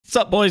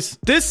What's up, boys?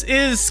 This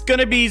is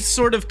gonna be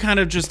sort of kind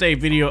of just a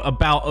video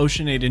about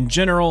Oceanaid in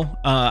general.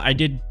 I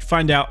did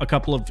find out a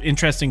couple of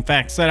interesting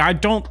facts that I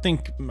don't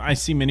think I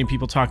see many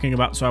people talking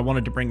about, so I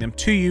wanted to bring them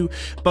to you.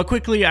 But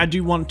quickly, I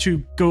do want to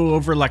go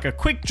over like a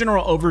quick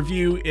general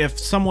overview. If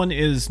someone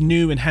is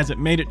new and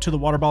hasn't made it to the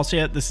water boss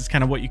yet, this is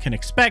kind of what you can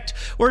expect.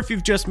 Or if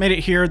you've just made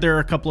it here, there are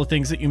a couple of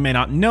things that you may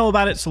not know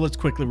about it, so let's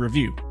quickly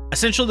review.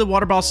 Essentially, the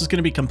water boss is going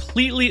to be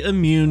completely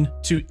immune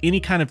to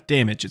any kind of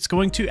damage. It's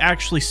going to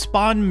actually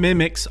spawn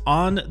mimics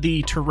on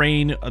the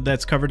terrain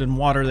that's covered in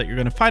water that you're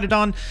going to fight it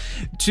on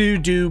to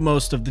do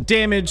most of the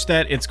damage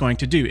that it's going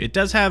to do. It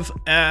does have,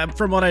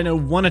 from what I know,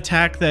 one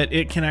attack that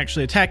it can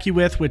actually attack you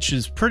with, which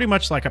is pretty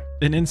much like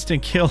an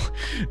instant kill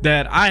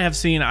that I have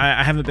seen.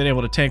 I haven't been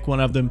able to tank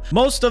one of them.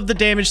 Most of the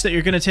damage that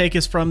you're going to take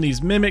is from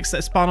these mimics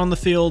that spawn on the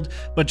field,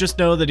 but just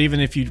know that even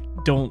if you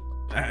don't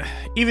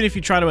even if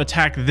you try to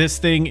attack this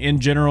thing in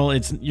general,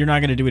 you're not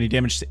going to do any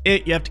damage to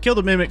it. You have to kill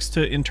the mimics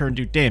to in turn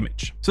do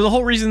damage. So the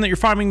whole reason that you're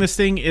farming this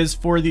thing is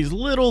for these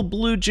little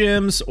blue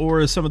gems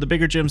or some of the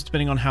bigger gems,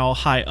 depending on how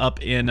high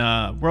up in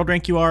world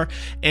rank you are.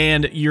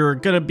 And you're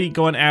going to be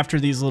going after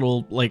these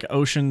little like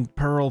ocean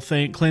pearl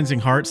thing, cleansing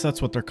hearts.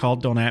 That's what they're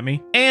called. Don't at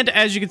me. And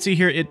as you can see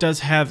here, it does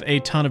have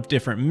a ton of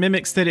different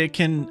mimics that it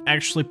can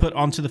actually put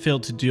onto the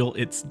field to deal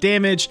its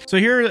damage. So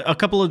here are a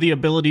couple of the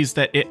abilities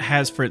that it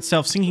has for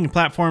itself. Sinking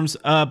platforms.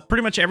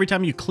 Pretty much every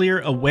time you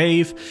clear a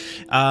wave,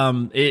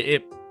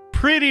 it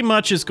pretty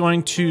much is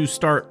going to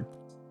start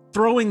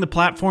throwing the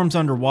platforms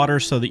underwater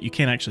so that you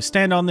can't actually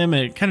stand on them.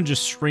 And it kind of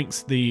just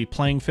shrinks the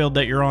playing field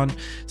that you're on.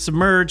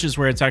 Submerge is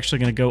where it's actually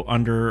going to go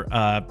under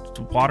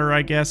water,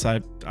 I guess.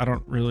 I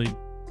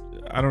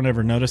don't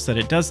ever notice that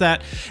it does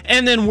that.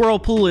 And then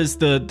Whirlpool is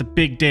the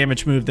big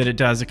damage move that it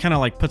does. It kind of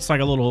like puts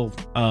like a little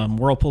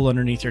whirlpool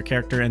underneath your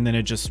character, and then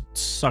it just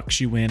sucks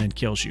you in and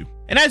kills you.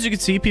 And as you can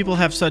see, people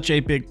have such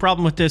a big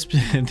problem with this.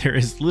 There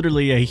is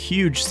literally a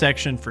huge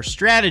section for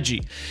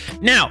strategy.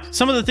 Now,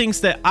 some of the things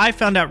that I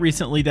found out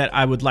recently that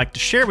I would like to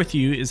share with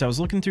you is I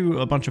was looking through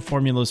a bunch of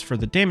formulas for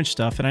the damage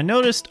stuff, and I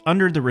noticed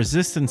under the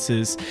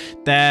resistances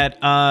that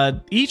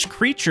each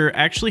creature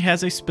actually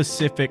has a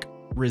specific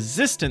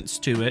resistance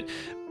to it,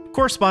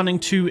 corresponding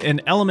to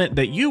an element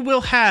that you will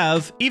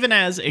have even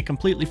as a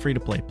completely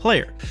free-to-play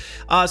player.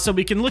 So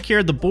we can look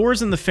here, the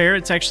boars and the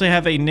ferrets actually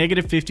have a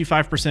negative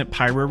 55%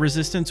 pyro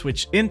resistance,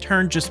 which in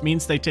turn just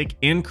means they take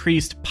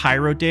increased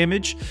pyro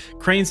damage.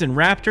 Cranes and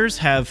raptors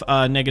have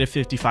negative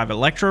 55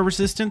 electro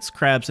resistance.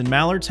 Crabs and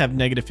mallards have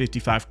negative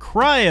 55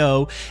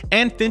 cryo,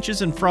 and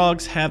finches and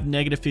frogs have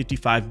negative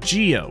 55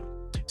 geo.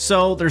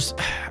 So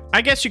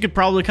I guess you could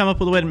probably come up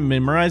with a way to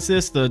memorize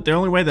this. The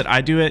only way that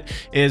I do it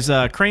is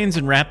cranes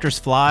and raptors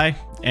fly,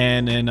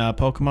 and in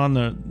Pokemon,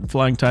 the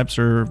flying types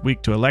are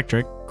weak to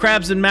electric.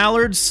 Crabs and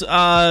mallards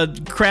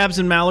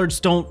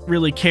don't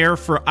really care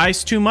for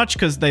ice too much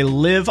because they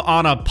live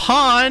on a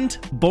pond.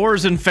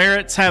 Boars and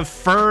ferrets have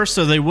fur,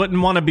 so they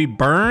wouldn't want to be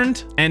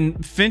burned.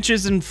 And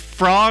finches and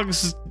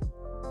frogs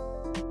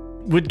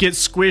would get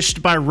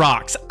squished by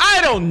rocks.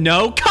 I don't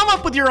know. Come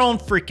up with your own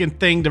freaking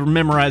thing to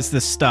memorize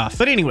this stuff.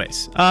 But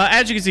anyways,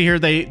 as you can see here,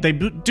 they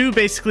do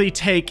basically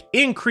take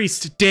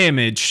increased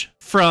damage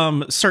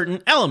from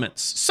certain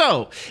elements.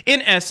 So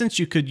in essence,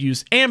 you could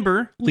use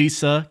Amber,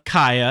 Lisa,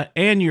 Kaya,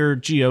 and your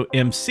Geo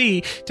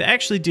MC to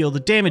actually deal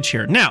the damage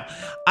here. Now,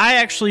 I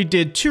actually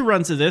did 2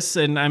 runs of this,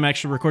 and I'm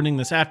actually recording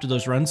this after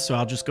those runs, so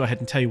I'll just go ahead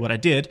and tell you what I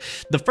did.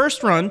 The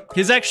first run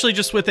is actually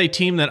just with a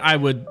team that I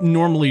would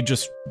normally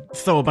just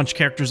throw a bunch of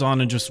characters on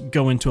and just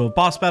go into a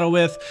boss battle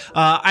with.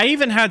 I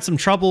even had some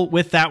trouble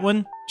with that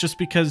one just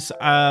because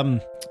I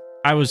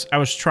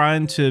was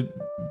trying to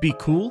be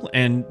cool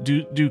and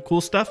do cool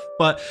stuff,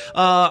 but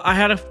I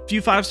had a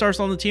few 5 stars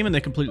on the team and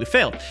they completely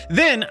failed.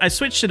 Then I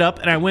switched it up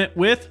and I went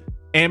with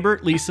Amber,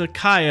 Lisa,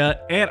 Kaya,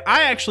 and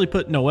I actually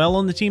put Noelle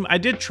on the team. I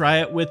did try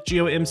it with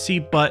Geo MC,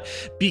 but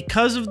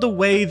because of the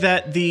way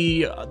that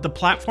the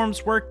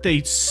platforms work,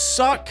 they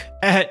suck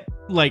at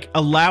like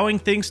allowing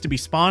things to be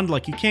spawned.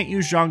 Like you can't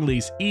use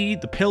Zhongli's E,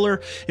 the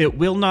pillar. It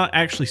will not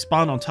actually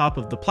spawn on top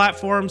of the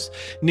platforms.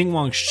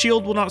 Ningguang's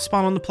shield will not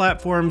spawn on the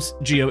platforms.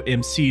 Geo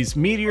MC's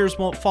meteors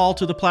won't fall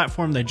to the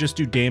platform. They just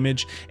do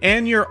damage.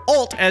 And your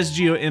ult as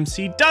Geo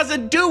MC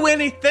doesn't do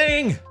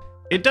anything.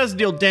 It does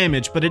deal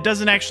damage, but it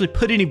doesn't actually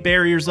put any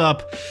barriers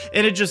up,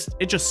 and it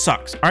just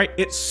sucks. All right,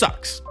 it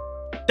sucks.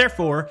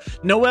 Therefore,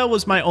 Noelle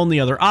was my only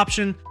other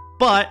option,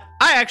 but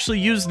I actually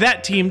used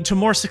that team to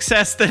more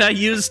success than I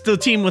used the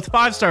team with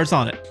 5 stars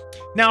on it.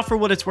 Now, for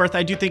what it's worth,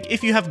 I do think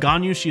if you have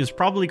Ganyu, she is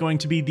probably going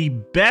to be the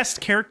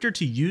best character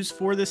to use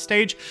for this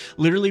stage,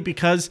 literally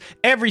because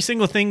every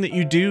single thing that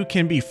you do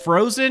can be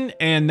frozen,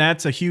 and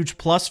that's a huge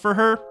plus for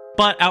her.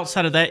 But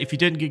outside of that, if you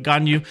didn't get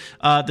Ganyu,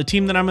 the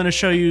team that I'm going to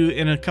show you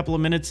in a couple of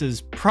minutes is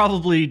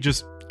probably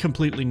just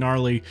completely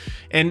gnarly.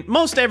 And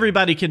most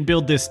everybody can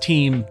build this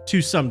team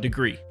to some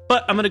degree.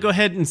 But I'm going to go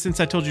ahead, and since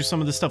I told you some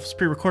of this stuff was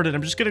pre-recorded,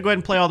 I'm just going to go ahead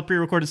and play all the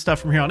pre-recorded stuff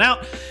from here on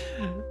out.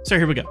 So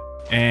here we go.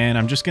 And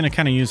I'm just going to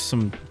kind of use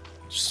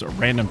just a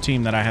random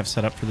team that I have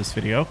set up for this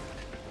video.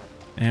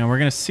 And we're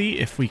gonna see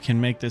if we can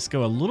make this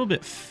go a little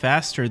bit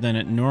faster than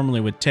it normally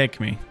would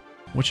take me.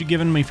 What you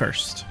giving me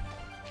first?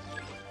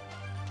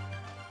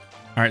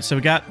 All right, so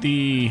we got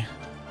the...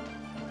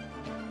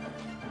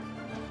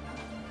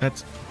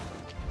 That's...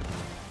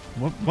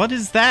 What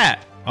is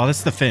that? Oh,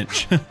 that's the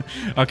Finch.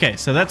 Okay,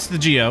 so that's the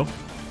Geo.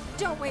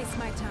 Don't waste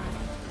my time.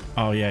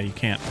 Oh yeah, you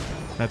can't.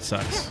 That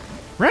sucks.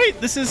 Right,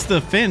 this is the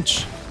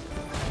Finch.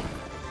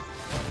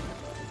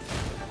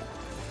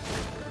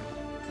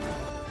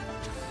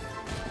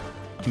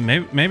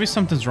 Maybe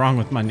something's wrong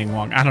with my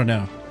Ningguang. I don't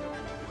know.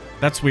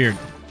 That's weird.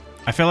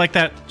 I feel like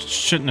that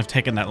shouldn't have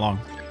taken that long.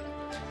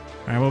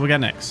 All right, what we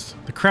got next?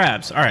 The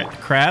crabs. All right, the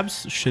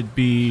crabs should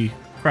be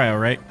cryo,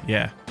 right?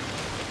 Yeah.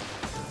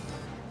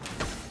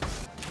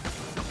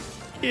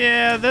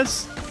 Yeah,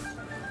 that's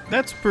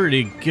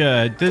pretty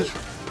good.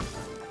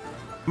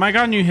 My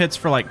Ganyu hits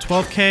for like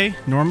 12k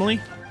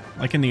normally,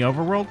 like in the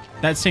overworld.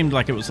 That seemed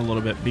like it was a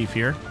little bit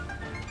beefier.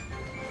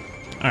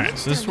 All right,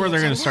 so this is where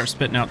they're going to start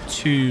spitting out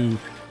two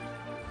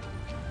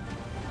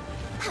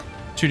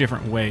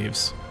different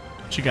waves.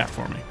 What you got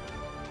for me?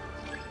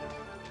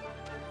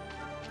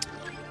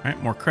 All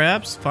right, more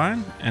crabs,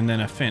 fine, and then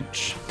a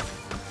Finch.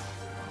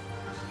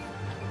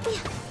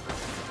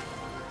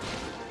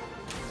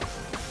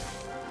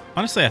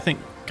 Honestly, I think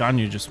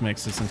Ganyu just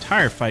makes this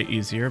entire fight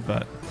easier,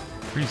 but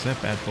freeze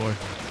that bad boy.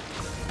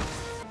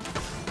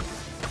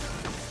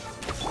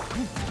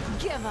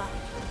 Give up.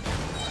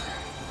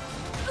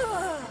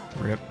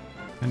 Rip.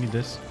 I need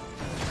this.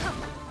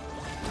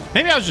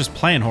 Maybe I was just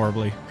playing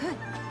horribly,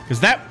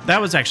 because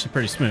that was actually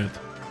pretty smooth.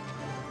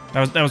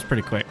 That was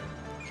pretty quick.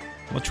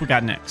 What we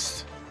got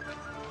next?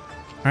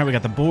 All right, we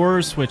got the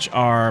boars, which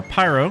are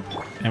pyro,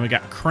 and we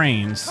got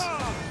cranes,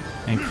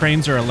 and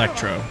cranes are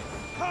electro.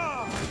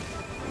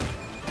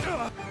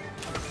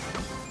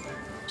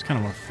 Just kind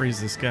of want to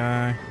freeze this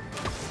guy.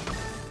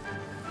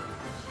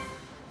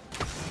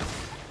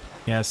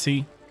 Yeah,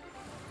 see,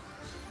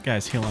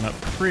 guy's healing up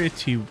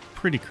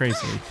pretty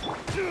crazily.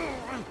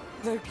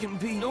 There can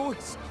be no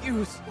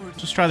excuse.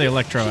 Just try the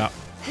electro out.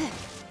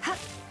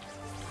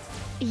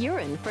 You're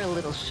in for a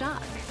little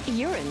shock.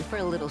 You're in for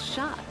a little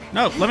shock.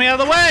 No, let me out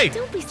of the way!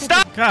 Don't be so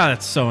Stop! God,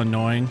 that's so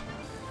annoying.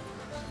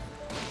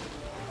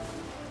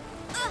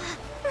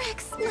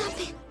 Rex,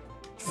 nothing.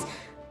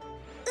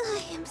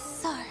 I am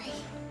sorry.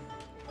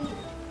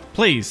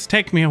 Please,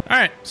 take me. All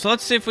right, so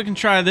let's see if we can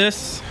try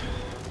this.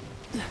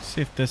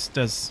 See if this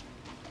does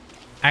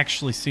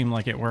actually seem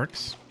like it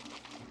works.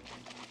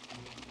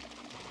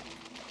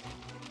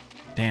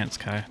 Dance,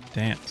 Kai,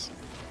 dance.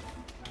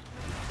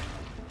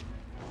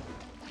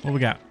 What we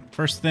got?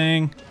 First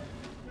thing,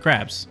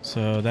 crabs.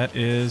 So that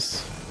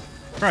is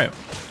cryo.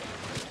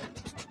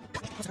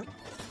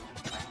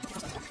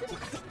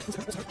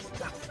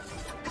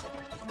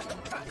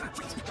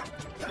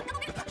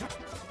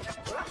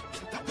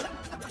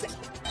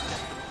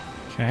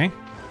 Okay.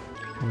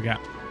 What we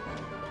got?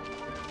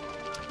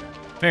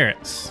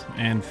 Ferrets.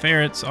 And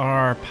ferrets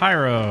are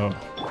pyro.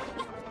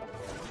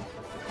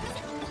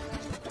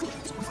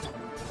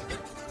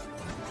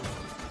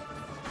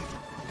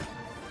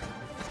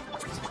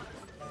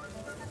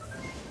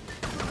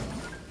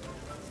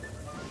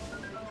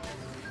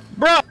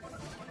 Bro!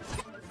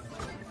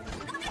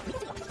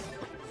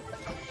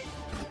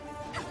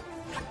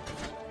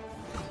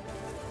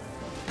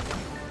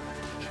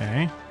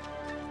 Okay.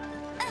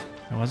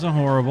 That wasn't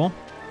horrible.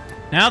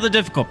 Now the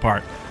difficult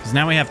part, because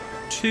now we have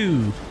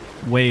 2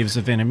 waves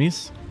of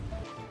enemies.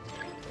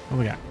 What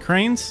we got?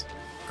 Cranes?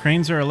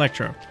 Cranes are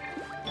electro.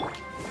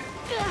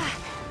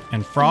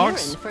 And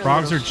frogs?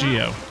 Frogs are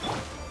geo.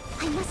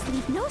 I must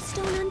leave no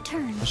stone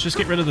unturned. Let's just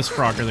get rid of this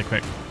frog really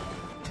quick.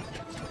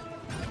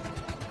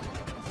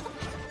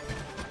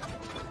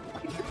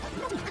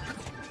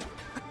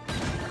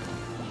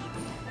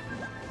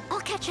 I'll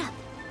catch up.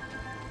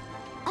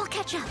 I'll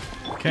catch up.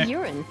 Okay.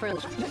 You're in for a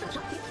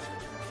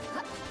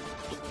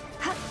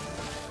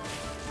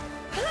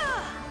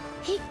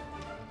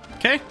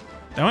Okay.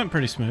 That went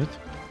pretty smooth.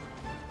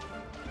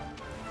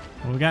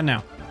 What we got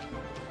now?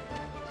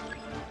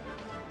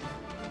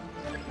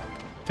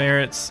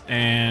 Ferrets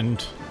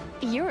and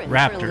You're in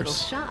raptors. For a little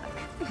shock.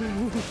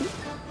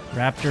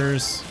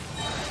 Raptors.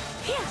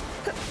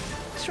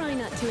 Try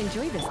not to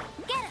enjoy this.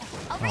 Get him.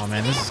 Oh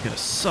man, this is gonna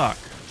suck.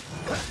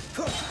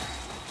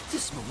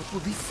 This moment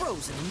will be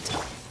frozen in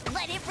time.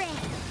 Let it rain.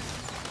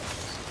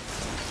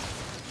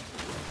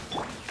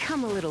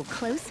 Come a little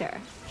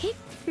closer.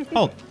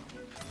 Oh,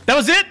 that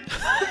was it?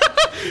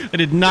 I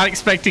did not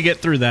expect to get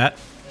through that.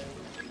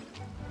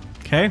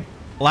 Okay,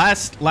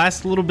 last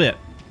little bit.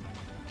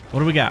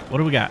 What do we got? What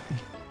do we got?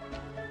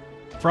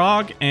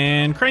 Frog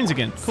and cranes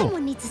again. Cool.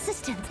 Someone needs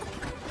assistance.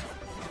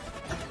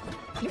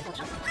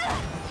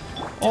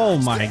 Oh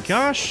my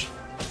gosh.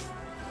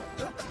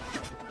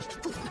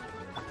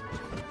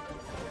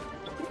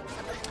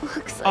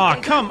 Looks like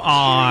Oh, come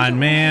on,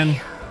 man.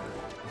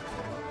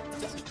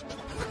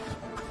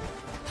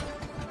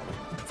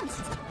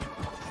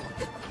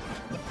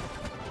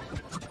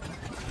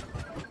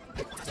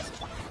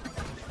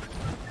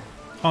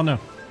 Oh no.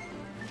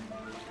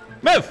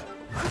 Move!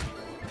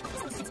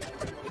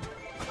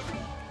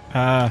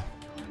 I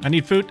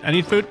need food. I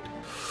need food.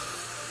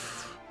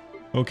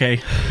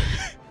 Okay.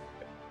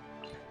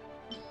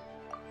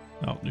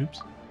 Oh,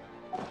 oops.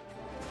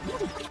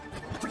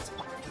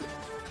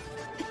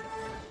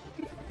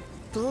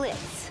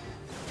 Blitz.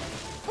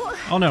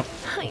 Oh no.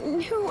 I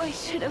knew I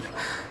should have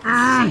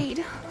stayed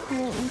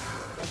home.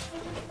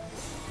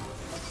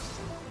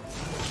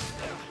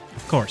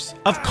 Of course.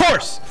 Of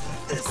course.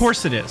 Of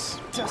course it is.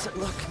 Doesn't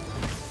look.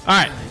 All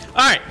right.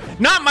 All right.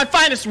 Not my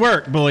finest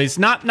work, boys.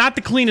 Not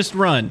the cleanest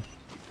run.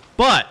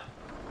 But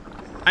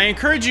I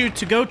encourage you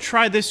to go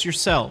try this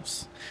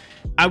yourselves.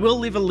 I will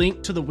leave a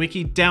link to the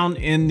wiki down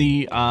in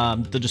the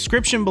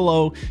description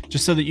below,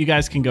 just so that you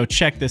guys can go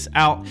check this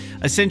out.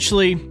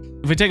 Essentially,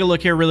 if we take a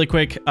look here really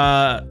quick,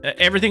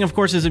 everything, of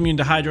course, is immune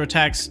to hydro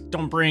attacks.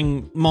 Don't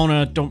bring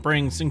Mona. Don't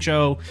bring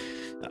Xingqiu.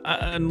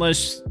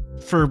 Unless,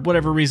 for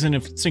whatever reason,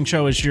 if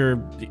Xingqiu is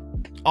your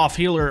off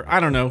healer, I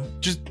don't know.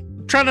 Just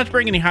try not to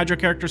bring any hydro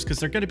characters because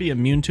they're going to be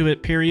immune to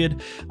it,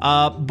 period.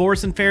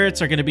 Boars and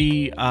ferrets are going to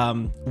be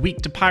weak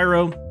to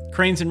pyro.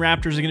 Cranes and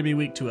raptors are going to be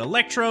weak to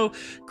electro.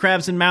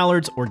 Crabs and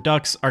mallards or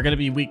ducks are going to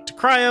be weak to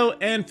cryo.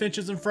 And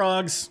finches and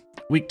frogs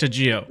weak to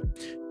geo.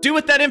 Do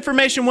with that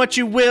information what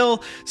you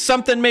will.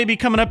 Something may be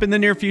coming up in the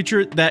near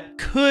future that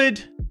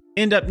could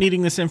end up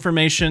needing this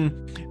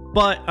information.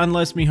 But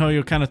unless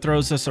MiHoYo kind of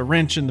throws us a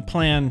wrench in the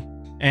plan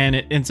and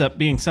it ends up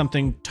being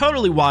something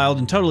totally wild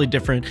and totally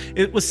different,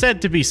 it was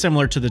said to be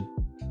similar to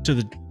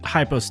the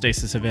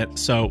hypostasis event.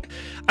 So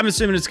I'm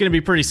assuming it's going to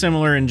be pretty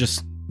similar in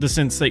just the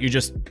sense that you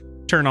just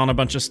turn on a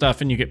bunch of stuff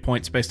and you get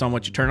points based on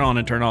what you turn on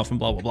and turn off and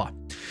blah, blah, blah.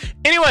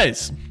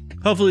 Anyways,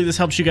 hopefully this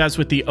helps you guys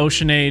with the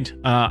Oceanaid.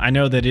 I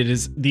know that it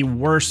is the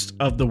worst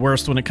of the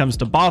worst when it comes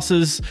to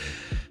bosses.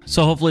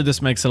 So hopefully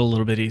this makes it a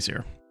little bit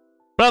easier.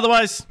 But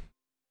otherwise,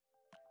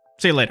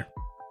 see you later.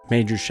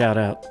 Major shout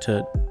out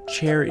to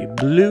Cherry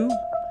Blue,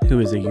 who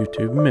is a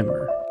YouTube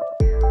member.